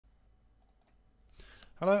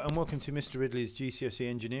Hello and welcome to Mr. Ridley's GCSE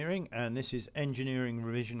Engineering, and this is Engineering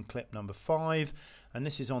Revision clip number 5, and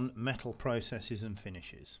this is on metal processes and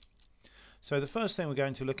finishes. So the first thing we're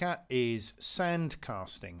going to look at is sand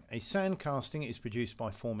casting. A sand casting is produced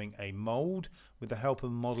by forming a mould with the help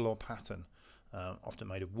of a model or pattern, often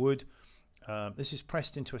made of wood. This is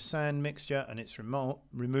pressed into a sand mixture and it's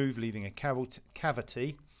removed, leaving a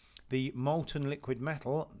cavity. The molten liquid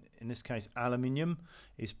metal, in this case aluminium,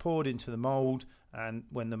 is poured into the mould, and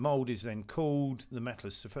when the mould is then cooled, the metal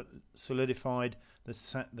is solidified,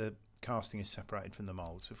 the casting is separated from the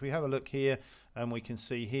mould. So if we have a look here, and we can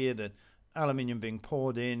see here that aluminium being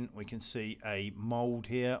poured in, we can see a mould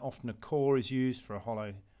here. Often a core is used for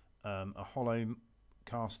a hollow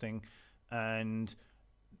casting, and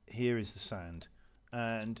here is the sand.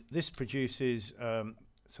 And this produces,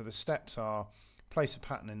 so the steps are: place a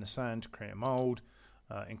pattern in the sand to create a mould,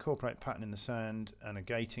 incorporate pattern in the sand and a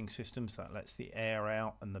gating system so that lets the air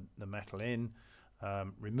out and the metal in,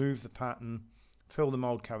 remove the pattern, fill the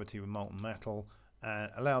mould cavity with molten metal,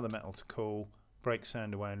 and allow the metal to cool, break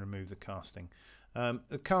sand away and remove the casting.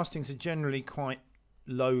 The castings are generally quite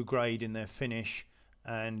low grade in their finish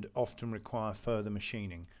and often require further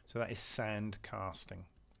machining, so that is sand casting.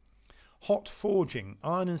 Hot forging.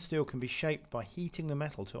 Iron and steel can be shaped by heating the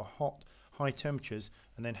metal to high temperatures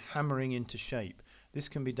and then hammering into shape. This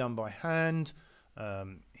can be done by hand.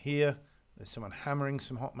 Here there's someone hammering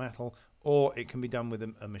some hot metal, or it can be done with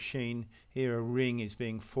a machine. Here a ring is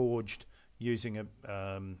being forged using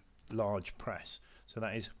a large press, so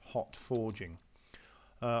that is hot forging.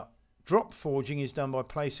 Drop forging is done by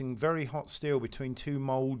placing very hot steel between two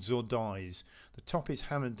moulds or dies. The top is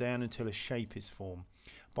hammered down until a shape is formed.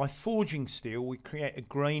 By forging steel, we create a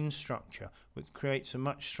grain structure which creates a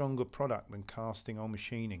much stronger product than casting or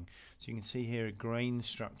machining. So you can see here a grain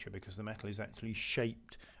structure because the metal is actually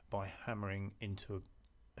shaped by hammering into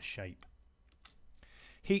a shape.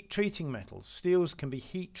 Heat treating metals. Steels can be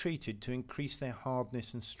heat treated to increase their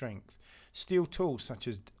hardness and strength. Steel tools such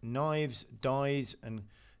as knives, dies and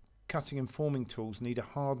cutting and forming tools need a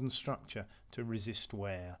hardened structure to resist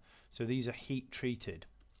wear. So these are heat treated.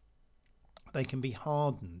 They can be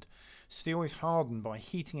hardened. Steel is hardened by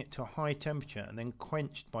heating it to a high temperature and then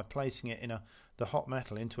quenched by placing it in the hot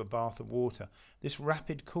metal into a bath of water. This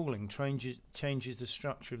rapid cooling changes the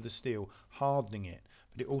structure of the steel, hardening it,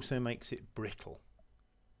 but it also makes it brittle.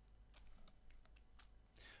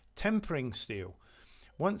 Tempering steel.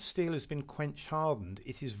 Once steel has been quench hardened,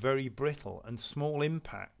 it is very brittle, and small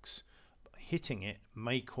impacts hitting it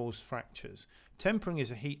may cause fractures. Tempering is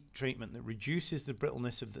a heat treatment that reduces the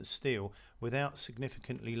brittleness of the steel without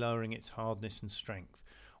significantly lowering its hardness and strength.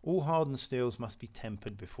 All hardened steels must be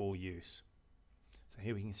tempered before use. So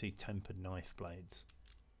here we can see tempered knife blades.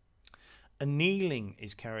 Annealing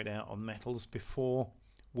is carried out on metals before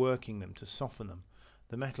working them to soften them.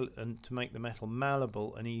 The metal and to make the metal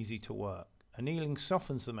malleable and easy to work. Annealing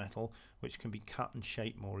softens the metal, which can be cut and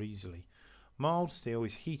shaped more easily. Mild steel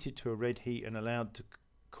is heated to a red heat and allowed to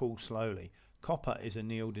cool slowly. Copper is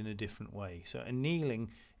annealed in a different way. So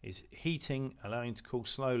annealing is heating, allowing to cool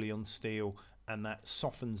slowly on steel, and that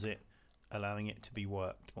softens it, allowing it to be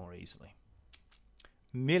worked more easily.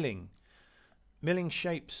 Milling. Milling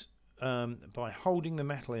shapes by holding the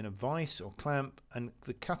metal in a vise or clamp, and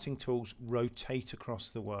the cutting tools rotate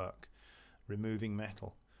across the work, removing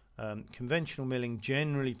metal. Conventional milling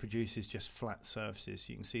generally produces just flat surfaces.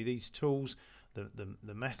 You can see these tools,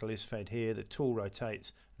 the metal is fed here, the tool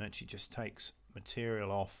rotates and actually just takes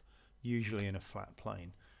material off, usually in a flat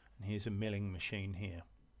plane. And here's a milling machine here.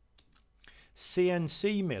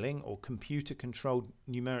 CNC milling, or computer controlled,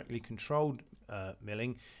 numerically controlled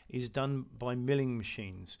milling, is done by milling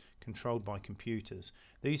machines controlled by computers.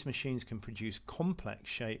 These machines can produce complex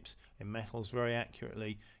shapes in metals very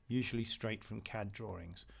accurately, usually straight from CAD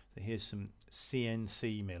drawings. So here's some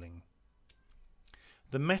CNC milling.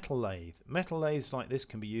 The metal lathe. Metal lathes like this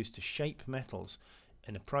can be used to shape metals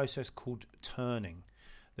in a process called turning.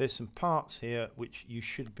 There's some parts here which you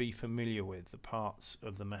should be familiar with, the parts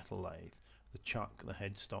of the metal lathe: the chuck, the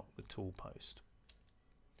headstock, the tool post.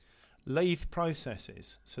 Lathe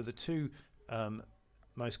processes. So the two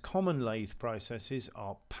most common lathe processes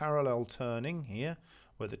are parallel turning here,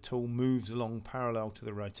 where the tool moves along parallel to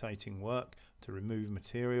the rotating work to remove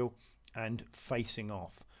material, and facing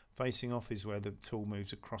off. Facing off is where the tool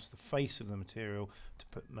moves across the face of the material to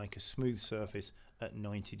make a smooth surface at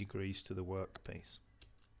 90 degrees to the workpiece.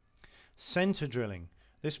 Center drilling.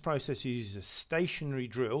 This process uses a stationary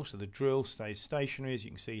drill, so the drill stays stationary as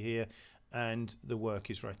you can see here, and the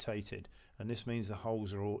work is rotated, and this means the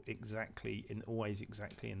holes are always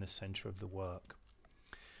exactly in the center of the work.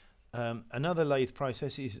 Another lathe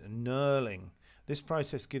process is knurling. This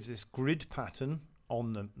process gives this grid pattern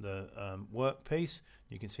on the workpiece.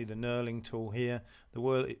 You can see the knurling tool here.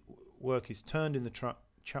 The work is turned in the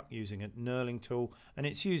chuck using a knurling tool, and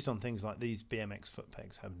it's used on things like these BMX foot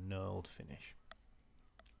pegs have knurled finish.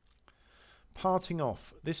 Parting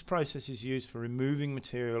off. This process is used for removing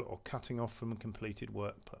material or cutting off from a completed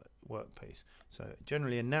workpiece. So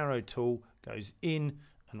generally a narrow tool goes in,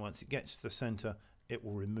 and once it gets to the center it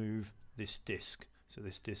will remove this disc. So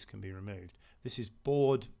this disc can be removed. This is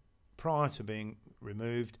bored prior to being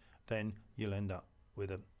removed, then you'll end up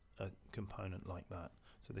with a component like that.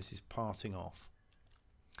 So this is parting off.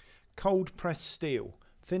 Cold press steel.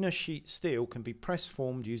 Thinner sheet steel can be press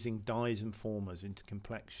formed using dies and formers into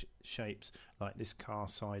complex shapes like this car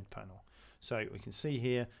side panel. So we can see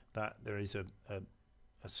here that there is a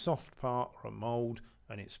soft part or a mould,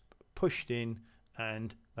 and it's pushed in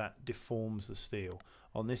and that deforms the steel.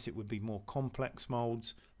 On this it would be more complex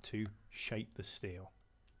moulds to shape the steel.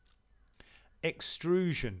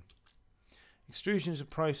 Extrusion. Extrusion is a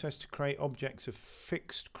process to create objects of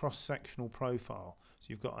fixed cross-sectional profile. So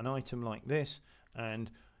you've got an item like this,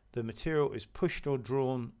 and the material is pushed or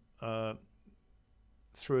drawn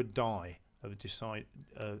through a die of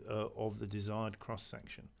the desired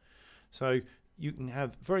cross-section. So you can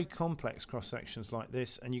have very complex cross-sections like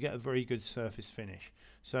this, and you get a very good surface finish.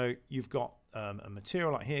 So you've got a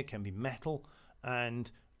material like here, can be metal, and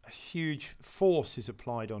a huge force is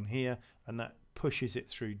applied on here, and that pushes it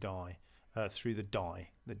through through the die.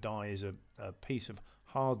 The die is a piece of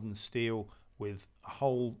hardened steel with a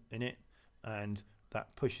hole in it, and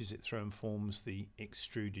that pushes it through and forms the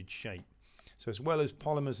extruded shape. So as well as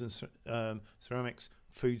polymers and ceramics,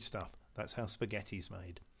 food stuff, that's how spaghetti is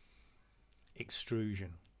made.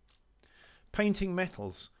 Extrusion. Painting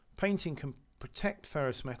metals. Painting can protect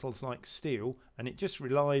ferrous metals like steel, and it just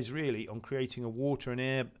relies really on creating a water and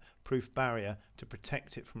air proof barrier to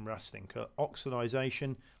protect it from rusting.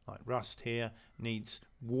 Oxidization, like rust here, needs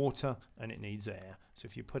water and it needs air. So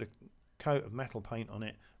if you put a coat of metal paint on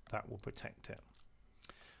it, that will protect it.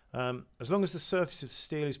 As long as the surface of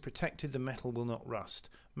steel is protected, the metal will not rust.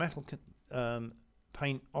 Metal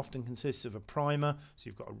paint often consists of a primer, so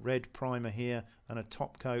you've got a red primer here and a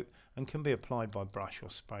top coat, and can be applied by brush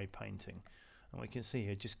or spray painting. And we can see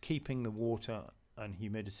here just keeping the water and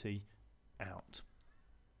humidity out.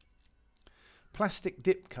 Plastic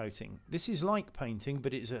dip coating. This is like painting,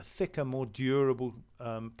 but it's a thicker, more durable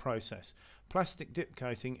process. Plastic dip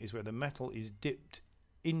coating is where the metal is dipped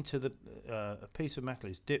into a piece of metal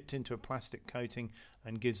is dipped into a plastic coating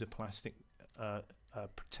and gives a plastic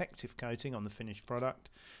protective coating on the finished product.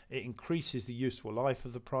 It increases the useful life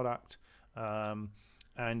of the product,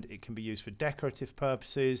 and it can be used for decorative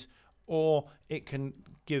purposes, or it can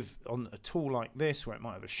give, on a tool like this where it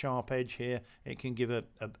might have a sharp edge here, it can give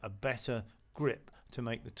a better grip to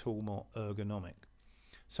make the tool more ergonomic.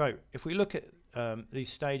 So if we look at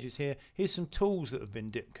these stages here, here's some tools that have been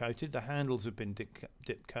dip coated. The handles have been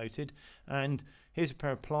dip coated, and here's a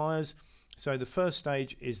pair of pliers. So the first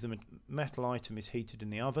stage is the metal item is heated in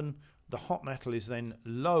the oven. The hot metal is then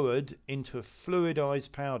lowered into a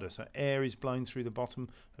fluidized powder, so air is blown through the bottom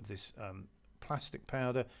of this plastic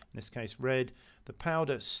powder, in this case red. The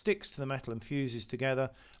powder sticks to the metal and fuses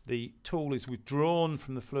together. The tool is withdrawn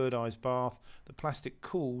from the fluidized bath. The plastic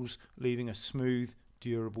cools, leaving a smooth,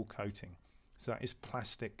 durable coating. So that is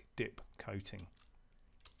plastic dip coating.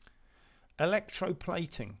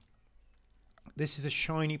 Electroplating. This is a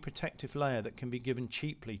shiny protective layer that can be given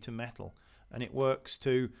cheaply to metal, and it works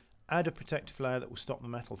to add a protective layer that will stop the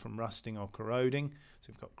metal from rusting or corroding. So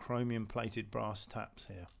we've got chromium plated brass taps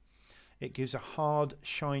here. It gives a hard,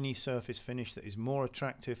 shiny surface finish that is more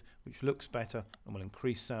attractive, which looks better and will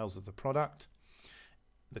increase sales of the product.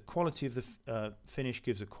 The quality of the finish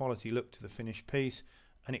gives a quality look to the finished piece,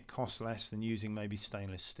 and it costs less than using maybe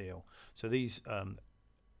stainless steel. So these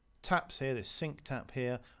taps here, this sink tap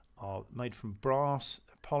here, are made from brass,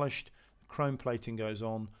 polished, chrome plating goes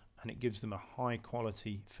on, and it gives them a high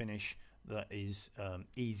quality finish that is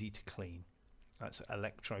easy to clean. That's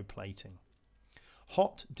electroplating.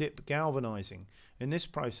 Hot dip galvanizing. In this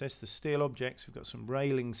process, the steel objects, we've got some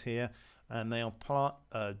railings here, and they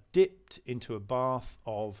are dipped into a bath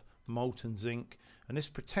of molten zinc, and this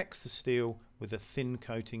protects the steel with a thin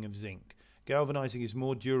coating of zinc. Galvanizing is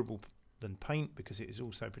more durable than paint because it is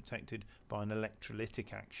also protected by an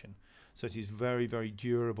electrolytic action. So it is very, very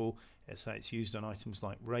durable. So it's used on items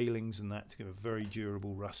like railings and that to give a very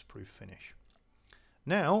durable rust-proof finish.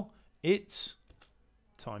 Now it's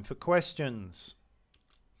time for questions.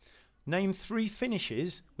 Name 3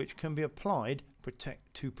 finishes which can be applied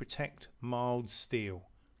to protect mild steel.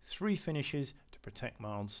 3 finishes to protect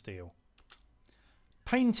mild steel.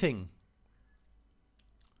 Painting,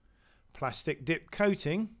 plastic dip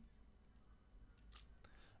coating,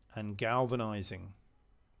 and galvanizing.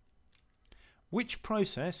 Which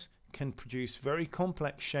process can produce very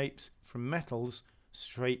complex shapes from metals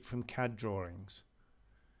straight from CAD drawings?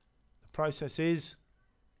 The process is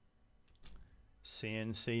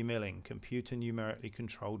CNC milling, computer numerically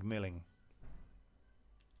controlled milling.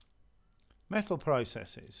 Metal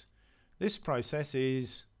processes. This process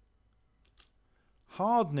is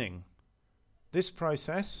hardening. This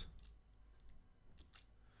process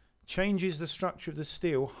changes the structure of the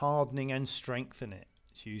steel, hardening and strengthening it.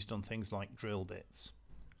 It's used on things like drill bits.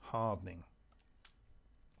 Hardening.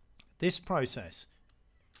 This process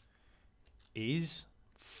is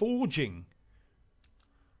forging.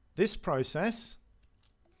 This process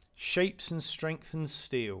shapes and strengthens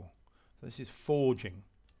steel. This is forging.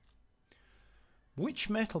 Which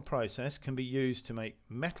metal process can be used to make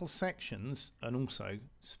metal sections and also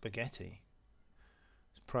spaghetti?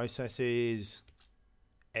 This process is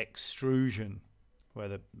extrusion, where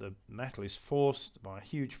the metal is forced by a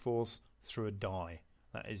huge force through a die.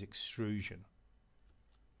 That is extrusion.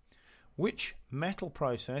 Which metal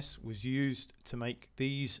process was used to make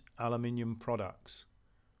these aluminium products?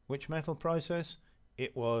 Which metal process?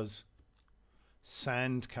 It was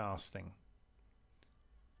sand casting.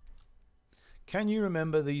 Can you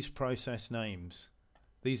remember these process names?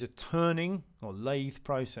 These are turning or lathe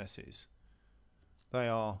processes. They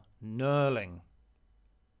are knurling.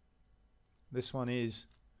 This one is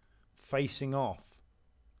facing off.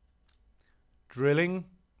 Drilling,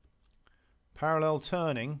 parallel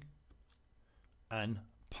turning, and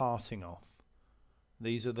parting off.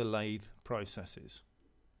 These are the lathe processes.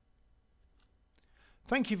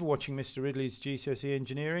 Thank you for watching Mr. Ridley's GCSE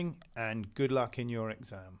Engineering, and good luck in your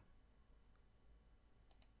exam.